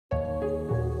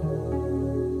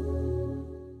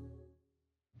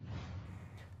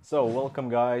So welcome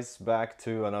guys back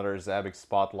to another Zabbix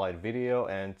Spotlight video,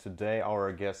 and today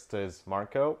our guest is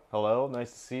Marco. Hello,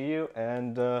 nice to see you.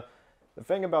 And the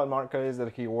thing about Marco is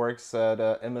that he works at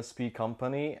a MSP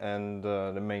company, and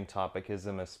the main topic is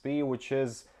MSP, which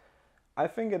is, I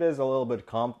think it is a little bit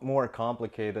more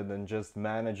complicated than just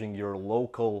managing your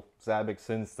local Zabbix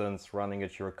instance running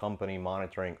at your company,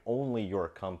 monitoring only your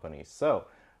company. So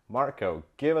Marco,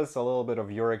 give us a little bit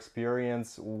of your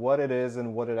experience, what it is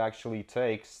and what it actually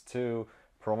takes to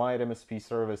provide MSP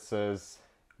services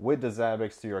with the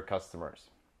Zabbix to your customers.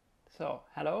 So,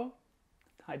 hello.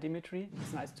 Hi, Dimitri.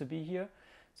 It's nice to be here.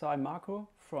 So, I'm Marco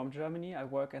from Germany. I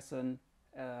work as an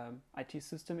IT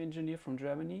system engineer from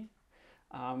Germany.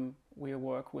 We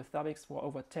work with Zabbix for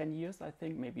over 10 years, I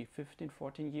think, maybe 15,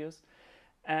 14 years.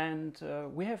 And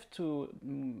we have to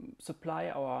supply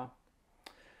our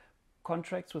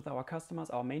contracts with our customers,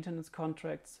 our maintenance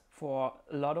contracts for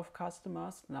a lot of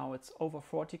customers. Now it's over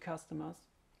 40 customers.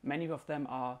 Many of them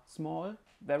are small,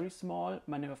 very small.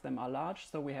 Many of them are large.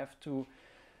 So we have to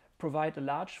provide a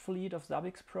large fleet of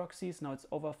Zabbix proxies. Now it's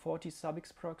over 40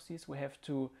 Zabbix proxies. We have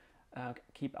to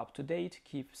keep up to date,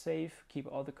 keep safe,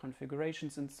 keep all the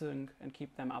configurations in sync and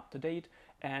keep them up to date.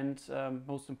 And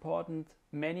most important,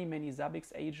 many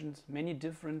Zabbix agents, many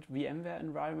different VMware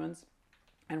environments.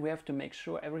 And we have to make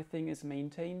sure everything is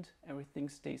maintained, everything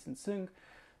stays in sync.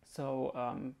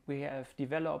 So we have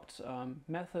developed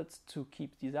methods to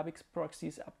keep the Zabbix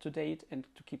proxies up to date and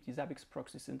to keep the Zabbix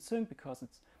proxies in sync, because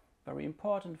it's very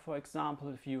important. For example,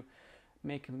 if you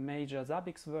make a major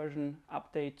Zabbix version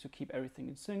update to keep everything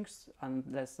in sync,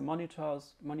 unless the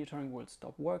monitoring will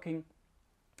stop working.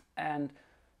 And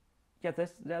yeah,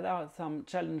 there are some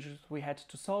challenges we had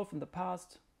to solve in the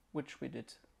past, which we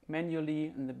did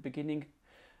manually in the beginning.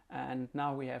 And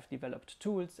now we have developed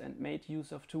tools and made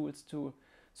use of tools to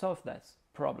solve those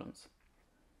problems.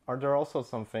 Are there also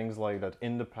some things like that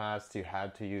in the past you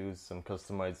had to use some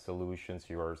customized solutions,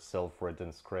 your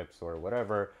self-written scripts or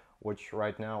whatever, which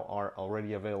right now are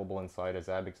already available inside of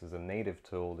Zabbix as a native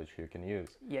tool that you can use?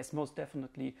 Yes, most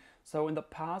definitely. So in the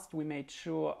past, we made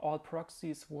sure all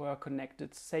proxies were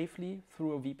connected safely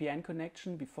through a VPN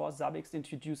connection before Zabbix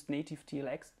introduced native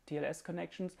TLS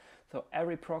connections. So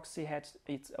every proxy had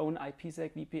its own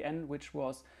IPsec VPN, which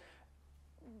was,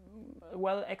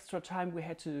 well, extra time we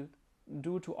had to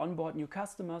do to onboard new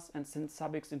customers. And since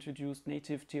Zabbix introduced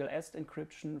native TLS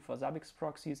encryption for Zabbix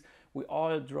proxies, we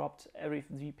all dropped every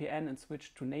VPN and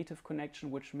switched to native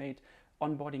connection, which made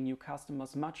onboarding new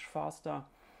customers much faster.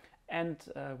 And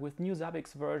with new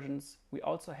Zabbix versions, we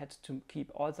also had to keep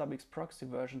all Zabbix proxy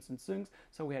versions in sync.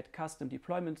 So we had custom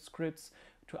deployment scripts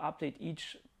to update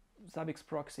each Zabbix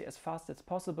proxy as fast as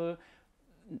possible.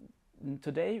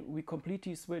 Today, we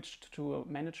completely switched to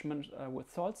management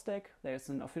with SaltStack. There's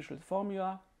an official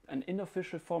formula, an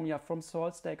unofficial formula from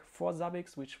SaltStack for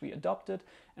Zabbix, which we adopted,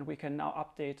 and we can now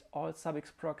update all Zabbix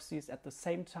proxies at the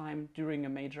same time during a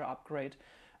major upgrade,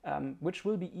 which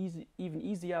will be even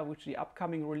easier with the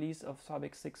upcoming release of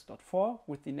Zabbix 6.4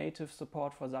 with the native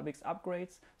support for Zabbix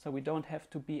upgrades, so we don't have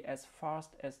to be as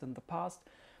fast as in the past.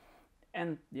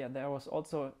 And yeah, there was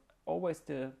also always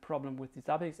the problem with the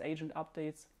Zabbix agent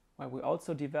updates, where we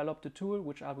also developed a tool,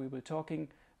 which we will be talking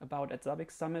about at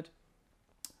Zabbix Summit.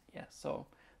 Yeah, so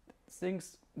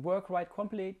things were quite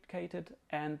complicated,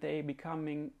 and they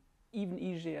becoming even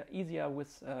easier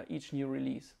with each new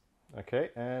release. Okay,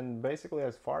 and basically,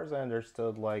 as far as I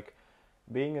understood, like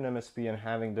being an MSP and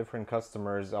having different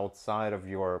customers outside of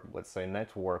your, let's say,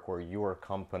 network or your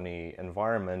company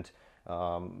environment,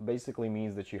 basically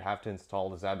means that you have to install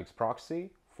the Zabbix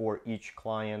proxy for each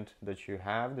client that you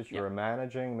have, that you're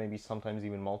managing, maybe sometimes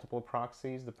even multiple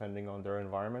proxies depending on their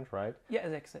environment, right? Yeah,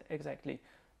 exactly.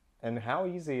 And how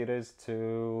easy it is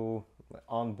to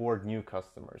onboard new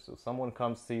customers. So someone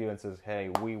comes to you and says, hey,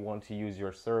 we want to use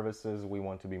your services, we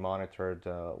want to be monitored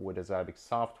with the Zabbix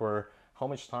software. How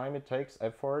much time it takes,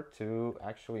 effort to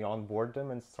actually onboard them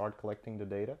and start collecting the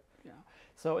data? Yeah.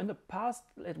 So in the past,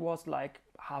 it was like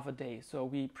half a day. So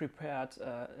we prepared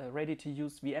a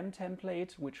ready-to-use VM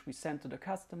template, which we sent to the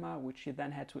customer, which he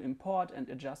then had to import and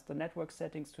adjust the network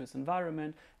settings to his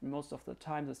environment. And most of the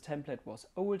time, this template was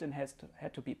old and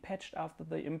had to be patched after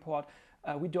the import.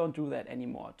 We don't do that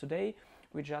anymore. Today,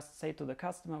 we just say to the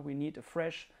customer, we need a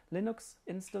fresh Linux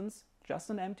instance,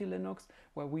 just an empty Linux,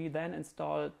 where we then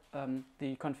install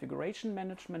the configuration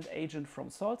management agent from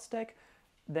SaltStack.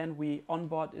 Then we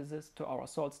onboard this to our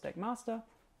SaltStack master.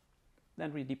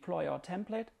 Then we deploy our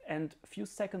template, and a few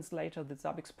seconds later, the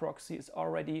Zabbix proxy is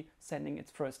already sending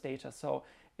its first data. So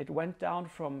it went down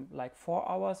from like 4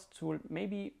 hours to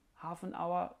maybe half an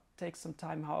hour, takes some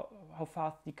time how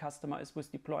fast the customer is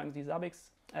with deploying the Zabbix,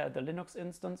 the Linux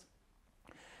instance.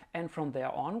 And from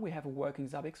there on, we have a working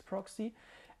Zabbix proxy.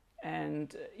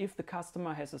 And if the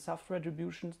customer has a software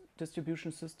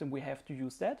distribution system, we have to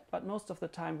use that. But most of the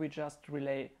time, we just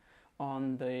rely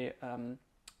on the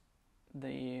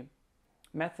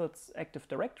methods Active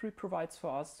Directory provides for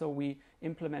us. So we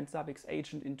implement Zabbix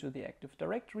agent into the Active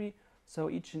Directory. So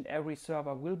each and every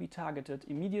server will be targeted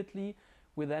immediately.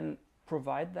 We then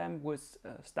provide them with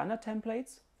standard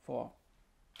templates for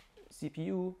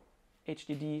CPU,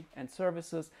 HDD, and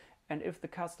services. And if the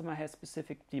customer has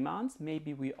specific demands,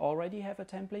 maybe we already have a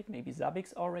template, maybe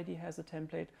Zabbix already has a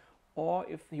template, or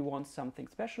if he wants something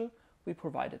special, we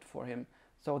provide it for him.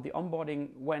 So the onboarding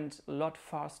went a lot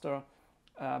faster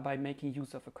by making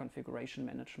use of a configuration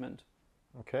management.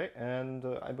 Okay, and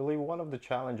I believe one of the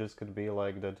challenges could be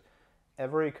like that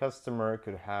every customer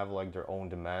could have like their own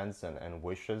demands and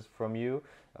wishes from you.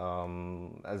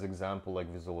 As example, like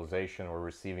visualization or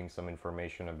receiving some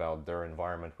information about their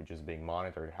environment which is being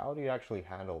monitored. How do you actually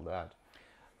handle that?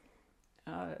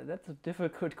 That's a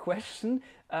difficult question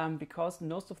because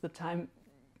most of the time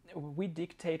we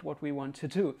dictate what we want to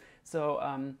do. So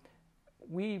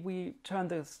we turn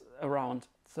this around.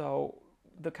 So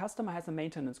the customer has a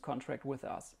maintenance contract with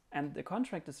us, and the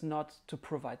contract is not to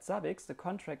provide Zabbix. The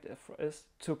contract is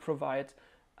to provide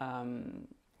an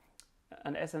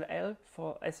SLA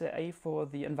for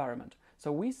the environment.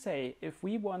 So we say, if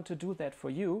we want to do that for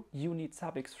you, you need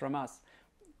Zabbix from us.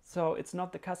 So it's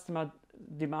not the customer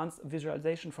demands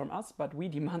visualization from us, but we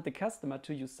demand the customer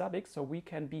to use Zabbix so we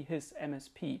can be his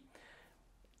MSP.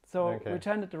 So we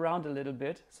turned it around a little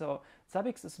bit. So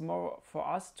Zabbix is more for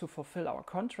us to fulfill our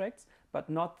contracts, but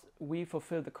not we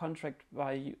fulfill the contract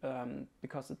by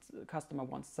because the customer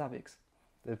wants Zabbix.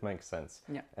 It makes sense.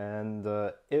 Yeah. And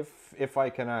if I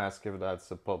can ask, if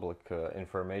that's a public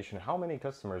information, how many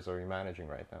customers are you managing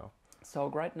right now? So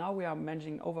right now we are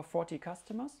managing over 40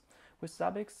 customers with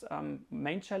Zabbix.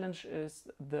 Main challenge is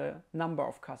the number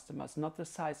of customers, not the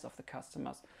size of the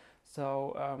customers.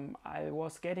 So I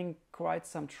was getting quite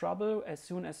some trouble as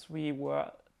soon as we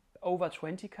were over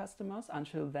 20 customers.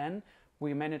 Until then,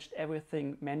 we managed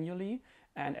everything manually.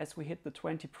 And as we hit the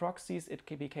 20 proxies, it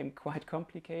became quite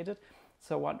complicated.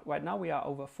 So right now we are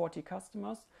over 40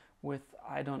 customers with,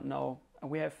 I don't know,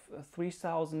 we have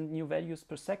 3,000 new values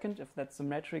per second, if that's the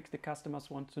metric the customers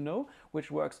want to know,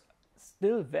 which works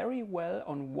still very well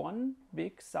on one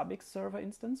big Zabbix server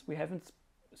instance. We haven't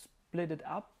split it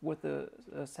up with a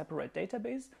separate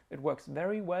database. It works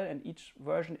very well, and each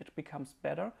version it becomes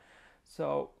better.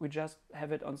 So we just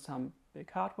have it on some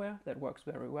big hardware that works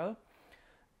very well.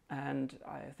 And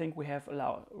I think we have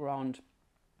around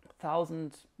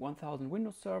 1,000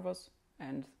 Windows servers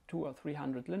and 200 or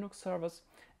 300 Linux servers.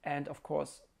 And of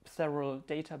course, several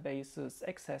databases,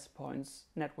 access points,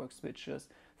 network switches,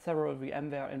 several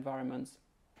VMware environments.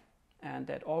 And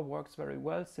that all works very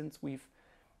well since we've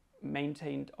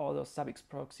maintained all those Zabbix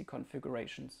proxy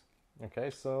configurations.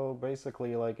 Okay, so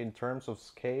basically, like in terms of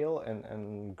scale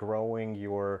and growing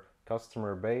your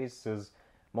customer base is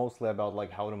mostly about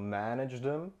like how to manage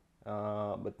them,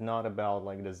 but not about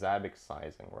like the Zabbix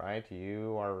sizing, right?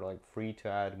 You are like free to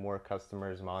add more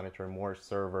customers, monitor more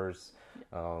servers,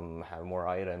 have more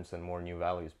items and more new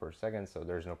values per second, so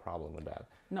there's no problem with that.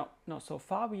 No, so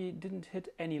far we didn't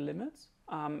hit any limits,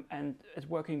 and it's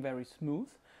working very smooth.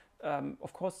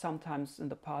 Of course, sometimes in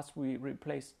the past we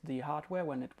replaced the hardware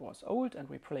when it was old and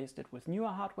replaced it with newer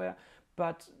hardware,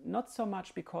 but not so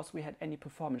much because we had any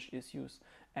performance issues.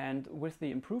 And with the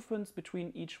improvements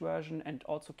between each version and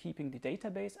also keeping the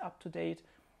database up to date,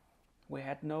 we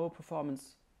had no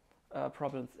performance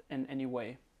problems in any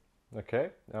way.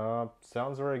 Okay,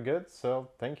 sounds very good. So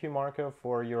thank you, Marco,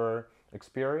 for your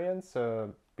experience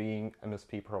being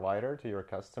MSP provider to your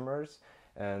customers.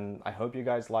 And I hope you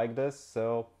guys like this.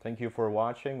 So thank you for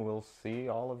watching. We'll see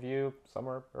all of you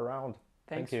somewhere around.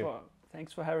 Thank you.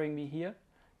 Thanks for having me here.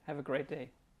 Have a great day.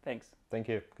 Thanks. Thank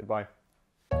you. Goodbye.